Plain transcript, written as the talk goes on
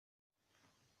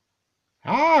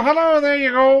Ah, hello, there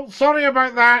you go. Sorry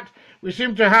about that. We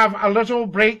seem to have a little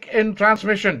break in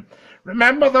transmission.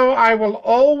 Remember, though, I will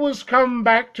always come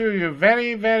back to you.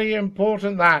 Very, very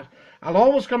important that. I'll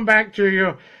always come back to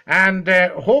you, and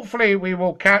hopefully we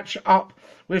will catch up.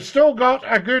 We've still got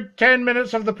a good 10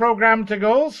 minutes of the programme to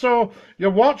go, so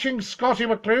you're watching Scottie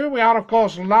McClue. We are, of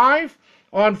course, live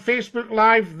on Facebook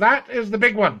Live. That is the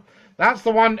big one. That's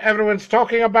the one everyone's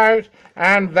talking about,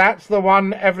 and that's the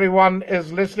one everyone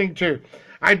is listening to.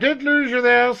 I did lose you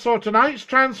there, so tonight's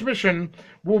transmission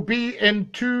will be in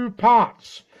two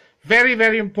parts. Very,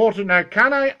 very important. Now,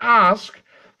 can I ask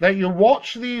that you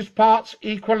watch these parts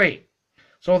equally?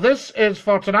 So this is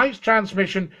for tonight's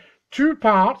transmission, two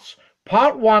parts,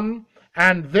 part one,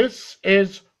 and this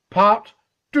is part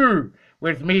two.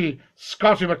 With me,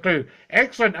 Scottie McClue.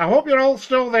 Excellent. I hope you're all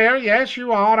still there. Yes,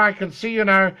 you are. I can see you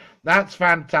now. That's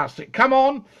fantastic. Come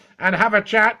on and have a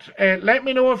chat. Let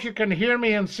me know if you can hear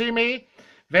me and see me.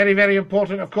 Very, very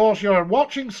important. Of course, you're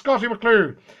watching Scottie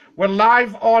McClue. We're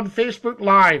live on Facebook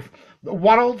Live, the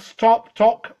world's top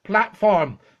talk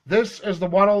platform. This is the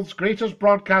world's greatest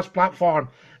broadcast platform.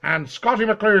 And Scottie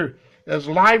McClue is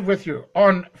live with you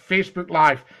on Facebook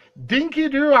Live. Dinky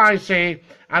do, I say,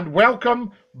 and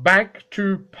welcome back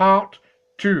to part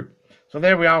two. So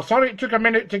there we are. Sorry it took a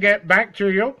minute to get back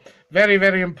to you. Very,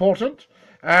 very important.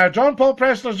 John Paul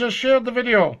Preston has just shared the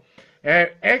video.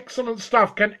 Excellent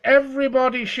stuff. Can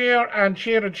everybody share and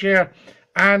share and share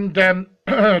and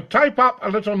type up a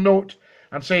little note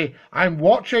and say, I'm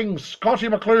watching Scottie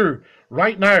McClue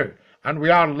right now, and we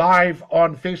are live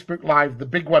on Facebook Live, the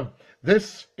big one.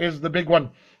 This is the big one.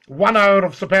 1 hour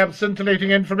of superb scintillating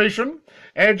information,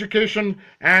 education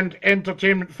and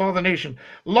entertainment for the nation.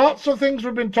 Lots of things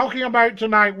we've been talking about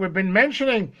tonight. We've been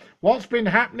mentioning what's been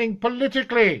happening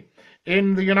politically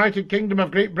in the United Kingdom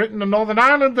of Great Britain and Northern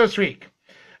Ireland this week.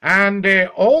 And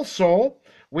also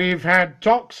we've had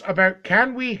talks about,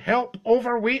 can we help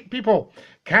overweight people?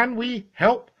 Can we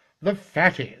help the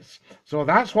fatties? So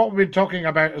that's what we've been talking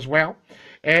about as well.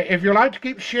 If you like to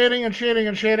keep sharing and sharing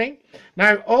and sharing.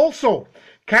 Now also,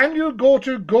 can you go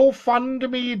to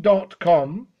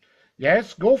GoFundMe.com?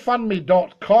 Yes,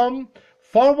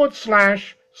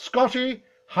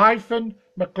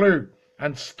 GoFundMe.com/Scottie-McClue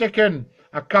and stick in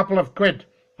a couple of quid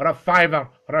or a fiver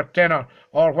or a tenner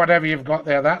or whatever you've got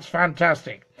there. That's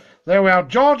fantastic. There we are.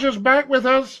 George is back with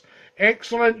us.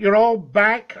 Excellent. You're all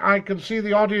back. I can see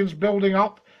the audience building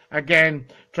up again.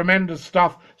 Tremendous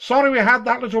stuff. Sorry we had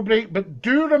that little break, but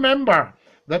do remember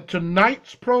that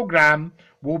tonight's program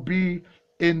will be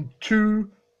in two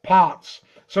parts.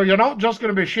 So you're not just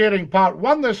going to be sharing part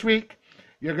one this week,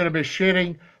 you're going to be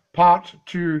sharing part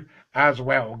two as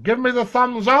well. Give me the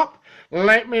thumbs up.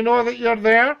 Let me know that you're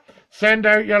there. Send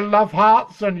out your love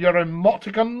hearts and your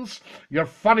emoticons, your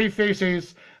funny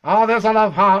faces. Oh, there's a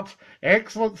love heart.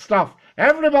 Excellent stuff.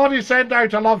 Everybody send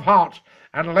out a love heart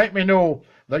and let me know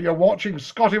that you're watching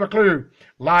Scottie McClue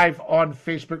live on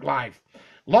Facebook Live.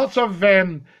 Lots of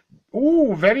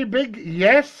very big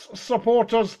yes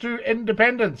supporters to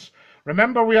independence.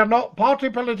 Remember, we are not party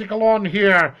political on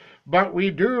here, but we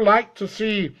do like to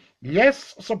see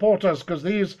yes supporters because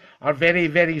these are very,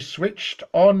 very switched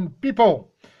on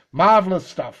people. Marvellous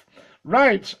stuff.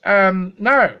 Right,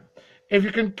 now, if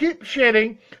you can keep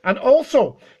sharing, and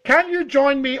also, can you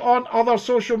join me on other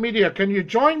social media? Can you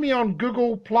join me on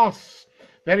Google+?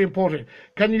 Very important.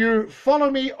 Can you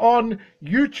follow me on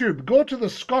YouTube? Go to the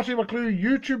Scottie McClue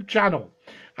YouTube channel.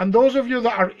 And those of you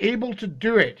that are able to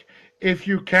do it, if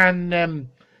you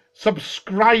can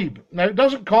subscribe. Now, it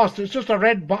doesn't cost. It's just a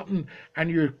red button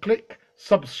and you click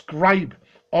subscribe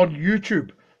on YouTube.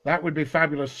 That would be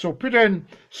fabulous. So put in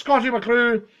Scottie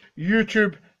McClue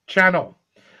YouTube channel.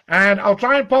 And I'll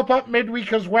try and pop up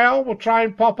midweek as well. We'll try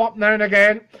and pop up now and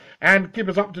again and keep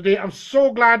us up to date. I'm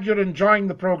so glad you're enjoying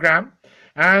the program.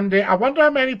 And I wonder how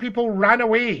many people ran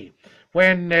away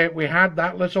when we had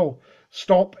that little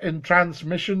stop in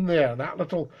transmission there, that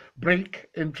little break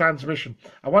in transmission.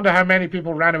 I wonder how many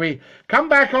people ran away. Come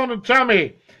back on and tell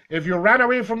me if you ran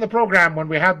away from the program when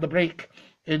we had the break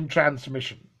in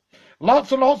transmission.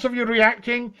 Lots and lots of you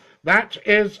reacting. That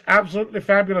is absolutely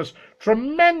fabulous.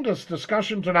 Tremendous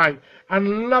discussion tonight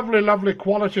and lovely, lovely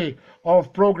quality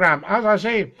of program. As I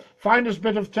say, finest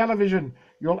bit of television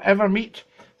you'll ever meet.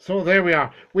 So there we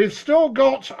are. We've still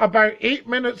got about 8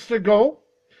 minutes to go.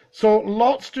 So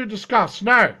lots to discuss.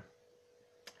 Now,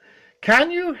 can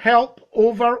you help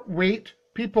overweight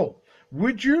people?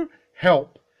 Would you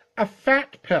help a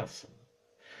fat person?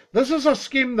 This is a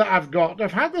scheme that I've got.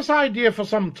 I've had this idea for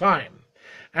some time.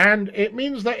 And it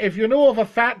means that if you know of a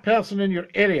fat person in your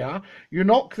area, you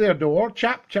knock their door,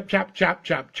 chap, chap, chap, chap,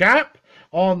 chap, chap.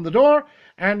 on the door,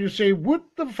 and you say, would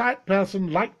the fat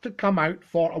person like to come out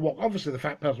for a walk? Obviously, the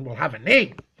fat person will have a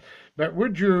name, but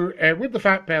would the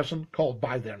fat person, called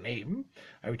by their name,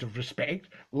 out of respect,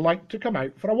 like to come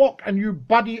out for a walk? And you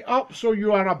buddy up, so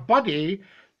you are a buddy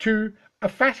to a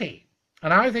fatty.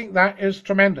 And I think that is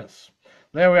tremendous.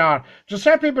 There we are.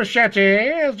 Giuseppe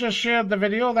Bichetti has just shared the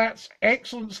video. That's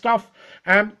excellent stuff.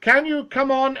 Can you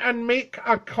come on and make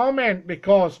a comment?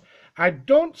 Because I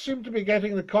don't seem to be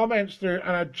getting the comments through,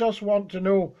 and I just want to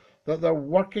know that they're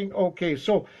working okay.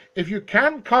 So if you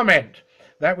can comment,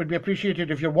 that would be appreciated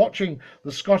if you're watching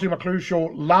the Scottie McClue Show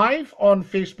live on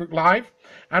Facebook Live.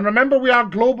 And remember, we are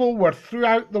global. We're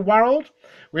throughout the world.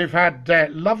 We've had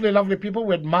lovely, lovely people.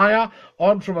 We had Maya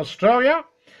on from Australia.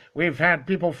 We've had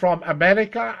people from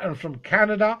America and from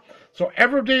Canada. So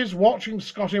everybody's watching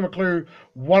Scottie McClue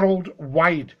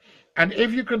worldwide. And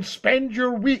if you can spend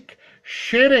your week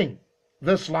sharing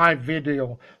this live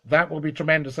video, that will be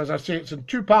tremendous. As I say, it's in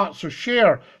 2 parts, so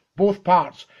share both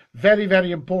parts. Very,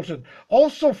 very important.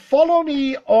 Also, follow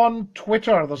me on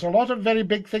Twitter. There's a lot of very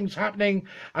big things happening.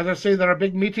 As I say, there are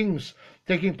big meetings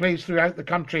taking place throughout the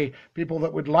country. People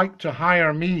that would like to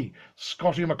hire me,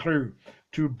 Scottie McClue,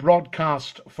 to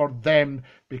broadcast for them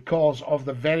because of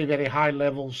the very, very high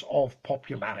levels of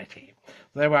popularity.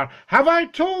 There were. Have I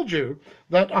told you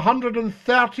that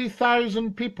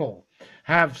 130,000 people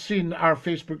have seen our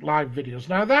Facebook Live videos?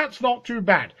 Now, that's not too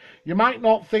bad. You might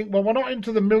not think, well, we're not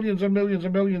into the millions and millions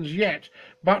and millions yet,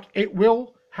 but it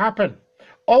will happen.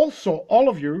 Also, all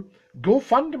of you, go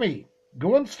fund me.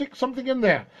 Go and stick something in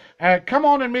there. Come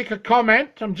on and make a comment.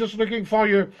 I'm just looking for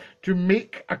you to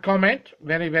make a comment.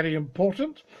 Very, very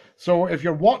important. So if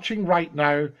you're watching right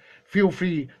now, feel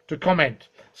free to comment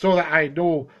so that I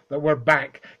know that we're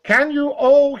back. Can you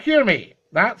all hear me?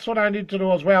 That's what I need to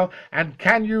know as well. And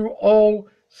can you all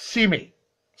see me?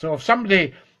 So if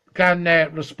somebody can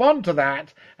respond to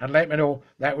that and let me know,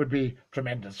 that would be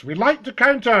tremendous. We'd like to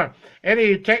counter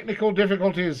any technical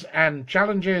difficulties and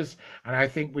challenges, and I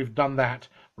think we've done that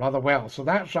rather well. So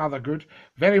that's rather good.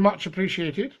 Very much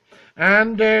appreciated.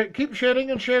 And keep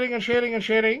sharing and sharing and sharing and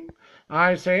sharing.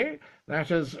 I say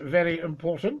that is very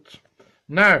important.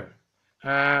 Now,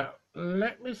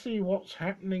 let me see what's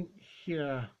happening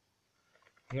here.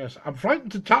 Yes, I'm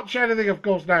frightened to touch anything, of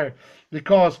course, now,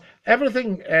 because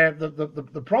everything,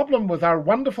 the problem with our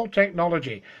wonderful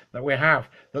technology that we have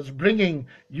that's bringing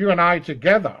you and I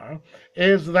together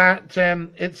is that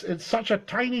it's such a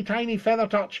tiny, tiny feather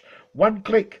touch, one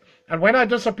click. And when I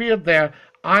disappeared there,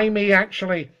 I may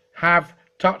actually have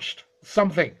touched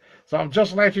something. So I'm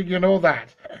just letting you know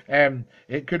that.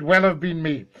 It could well have been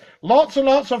me. Lots and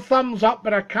lots of thumbs up,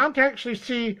 but I can't actually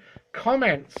see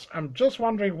comments. I'm just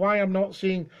wondering why I'm not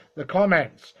seeing the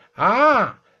comments.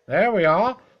 Ah, there we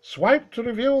are. Swipe to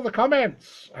reveal the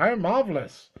comments. How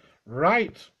marvellous.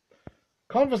 Right.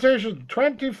 Conversation,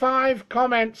 25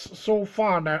 comments so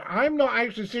far. Now, I'm not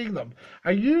actually seeing them.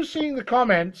 Are you seeing the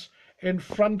comments in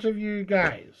front of you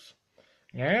guys?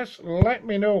 Yes, let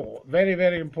me know. Very,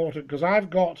 very important, because I've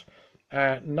got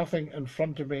nothing in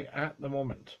front of me at the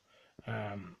moment.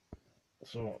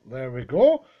 So there we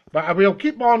go. But we'll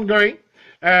keep on going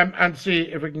and see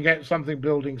if we can get something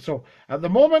building. So at the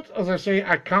moment, as I say,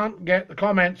 I can't get the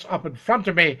comments up in front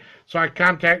of me, so I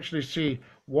can't actually see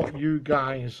what you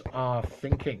guys are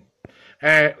thinking.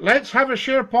 Let's have a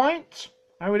share point.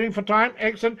 I'm waiting for time.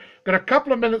 Excellent. Got a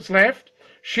couple of minutes left.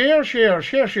 Share, share,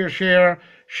 share, share, share,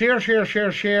 share, share,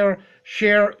 share, share,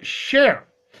 share, share.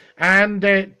 And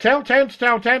tell 10 to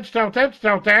tell 10 to tell 10 to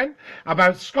tell 10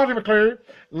 about Scottie McClue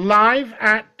live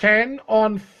at 10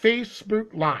 on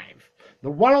Facebook Live, the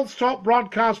world's top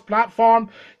broadcast platform.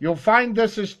 You'll find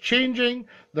this is changing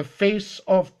the face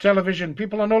of television.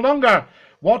 People are no longer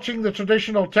watching the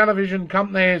traditional television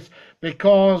companies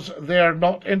because they're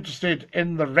not interested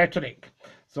in the rhetoric.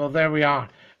 So there we are.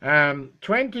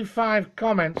 25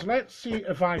 comments. Let's see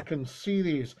if I can see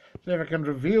these. See if I can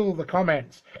reveal the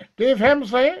comments. Dave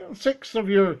Hemsley, 6 of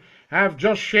you have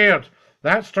just shared.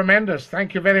 That's tremendous.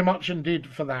 Thank you very much indeed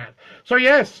for that. So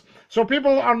yes, so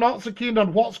people are not so keen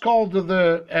on what's called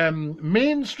the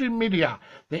mainstream media,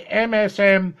 the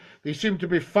MSM. They seem to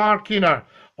be far keener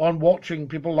on watching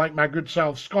people like my good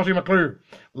self, Scottie McClue,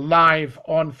 live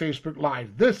on Facebook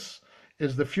Live. This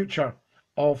is the future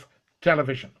of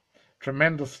television.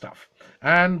 Tremendous stuff.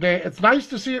 And it's nice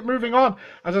to see it moving on.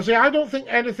 As I say, I don't think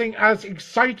anything as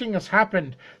exciting has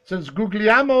happened since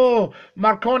Guglielmo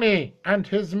Marconi and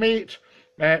his mate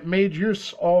made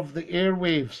use of the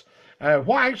airwaves.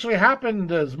 What actually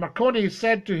happened is Marconi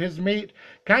said to his mate,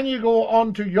 can you go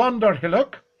on to yonder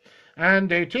hillock and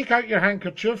take out your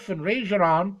handkerchief and raise your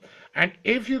arm And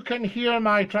if you can hear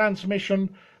my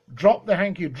transmission, drop the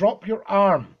hanky, drop your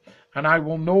arm, and I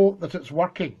will know that it's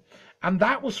working. And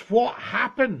that was what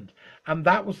happened. And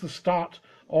that was the start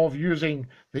of using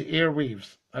the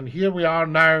airwaves. And here we are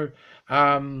now,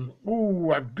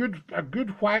 a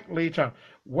good whack later,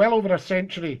 well over a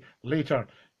century later,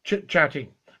 chit-chatting,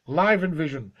 live in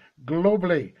vision,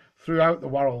 globally throughout the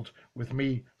world with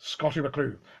me, Scottie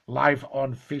McClue, live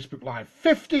on Facebook Live.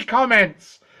 50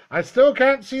 comments! I still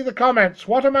can't see the comments.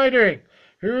 What am I doing?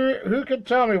 Who can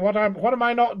tell me what am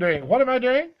I not doing? What am I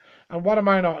doing? And what am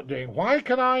I not doing? Why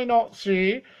can I not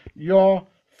see your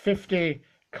 50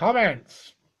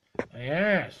 comments?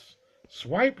 Yes.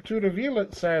 Swipe to reveal,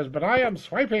 it says, but I am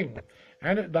swiping,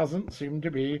 and it doesn't seem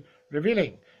to be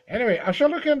revealing. Anyway, I shall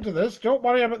look into this. Don't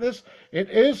worry about this. It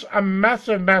is a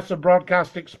massive, massive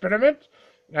broadcast experiment.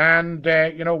 And,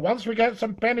 once we get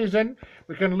some pennies in,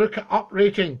 we can look at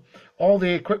uprating all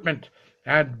the equipment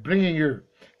and bringing you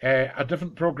a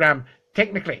different program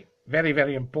technically. Very,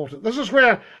 very important. This is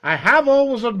where I have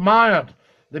always admired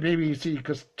the BBC,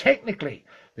 because technically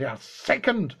they are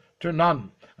second to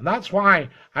none. And that's why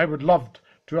I would love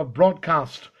to have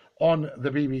broadcast on the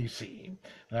BBC.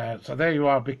 So there you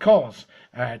are, because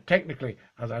technically,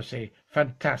 as I say,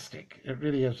 fantastic. It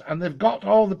really is. And they've got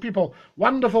all the people,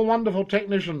 wonderful, wonderful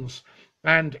technicians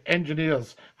and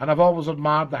engineers, and I've always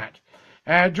admired that.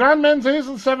 Joanne Menzies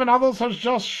and 7 others has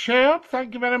just shared.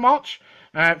 Thank you very much.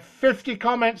 50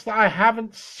 comments that I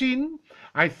haven't seen.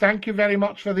 I thank you very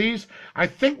much for these. I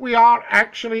think we are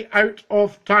actually out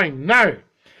of time. Now,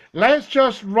 let's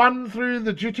just run through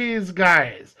the duties,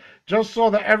 guys, just so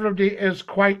that everybody is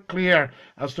quite clear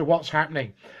as to what's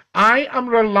happening. I am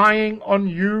relying on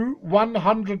you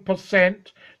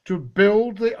 100% to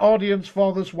build the audience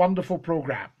for this wonderful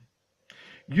program.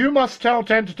 You must tell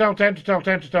 10 to tell 10 to tell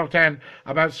 10 to tell 10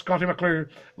 about Scottie McClue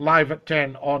live at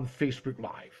 10 on Facebook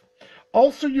Live.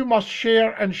 Also, you must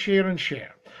share and share and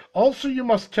share. Also, you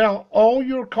must tell all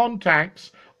your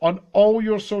contacts on all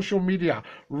your social media.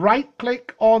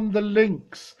 Right-click on the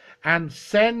links and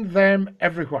send them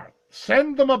everywhere.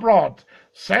 Send them abroad.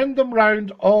 Send them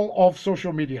round all of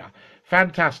social media.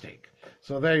 Fantastic.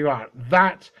 So there you are.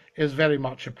 That is very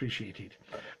much appreciated.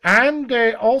 And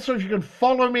also, if you can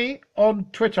follow me on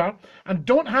Twitter, and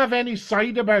don't have any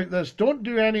side about this. Don't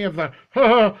do any of the,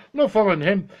 no following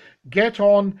him. Get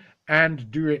on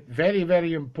and do it. Very,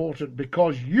 very important,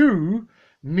 because you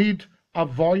need a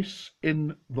voice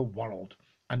in the world.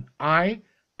 And I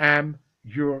am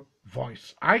your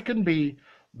voice. I can be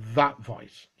that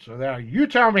voice. So there, you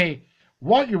tell me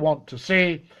what you want to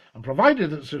say, and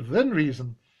provided it's within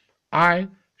reason, I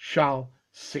shall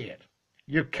say it.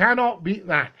 You cannot beat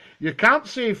that. You can't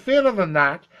say fairer than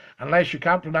that unless you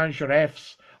can't pronounce your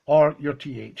F's or your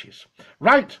THs.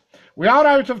 Right, we are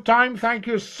out of time. Thank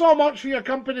you so much for your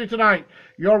company tonight.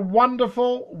 You're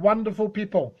wonderful, wonderful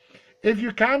people. If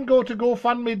you can, go to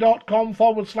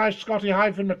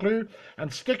gofundme.com/Scottie-McClue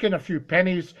and stick in a few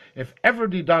pennies. If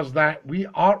everybody does that, we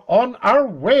are on our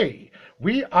way.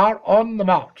 We are on the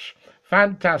march.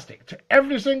 Fantastic. To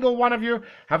every single one of you,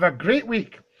 have a great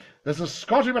week. This is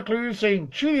Scottie McClue saying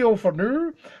cheerio for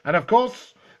now. And of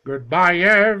course, goodbye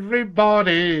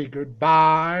everybody,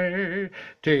 goodbye.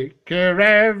 Take care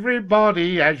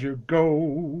everybody as you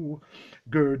go.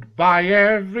 Goodbye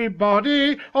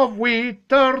everybody, auf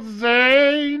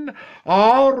Wiedersehen,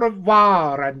 au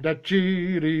revoir and a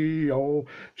cheerio.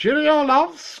 Cheerio,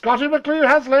 love. Scottie McClue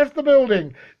has left the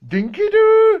building.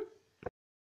 Dinky-doo.